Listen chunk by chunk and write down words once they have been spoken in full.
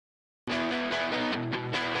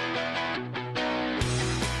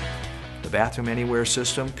Bathroom Anywhere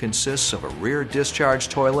system consists of a rear discharge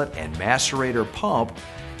toilet and macerator pump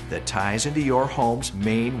that ties into your home's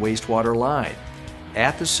main wastewater line.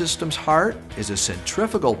 At the system's heart is a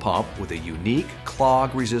centrifugal pump with a unique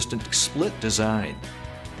clog-resistant split design.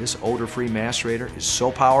 This odor-free macerator is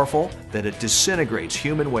so powerful that it disintegrates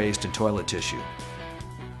human waste and toilet tissue.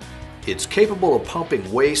 It's capable of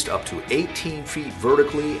pumping waste up to 18 feet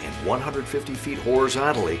vertically and 150 feet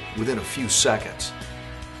horizontally within a few seconds.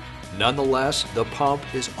 Nonetheless, the pump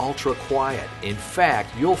is ultra quiet. In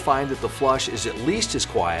fact, you'll find that the flush is at least as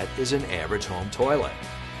quiet as an average home toilet.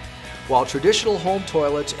 While traditional home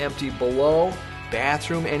toilets empty below,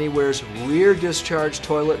 Bathroom Anywhere's rear discharge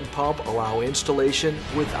toilet and pump allow installation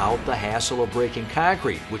without the hassle of breaking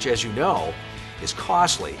concrete, which, as you know, is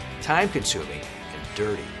costly, time-consuming, and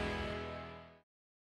dirty.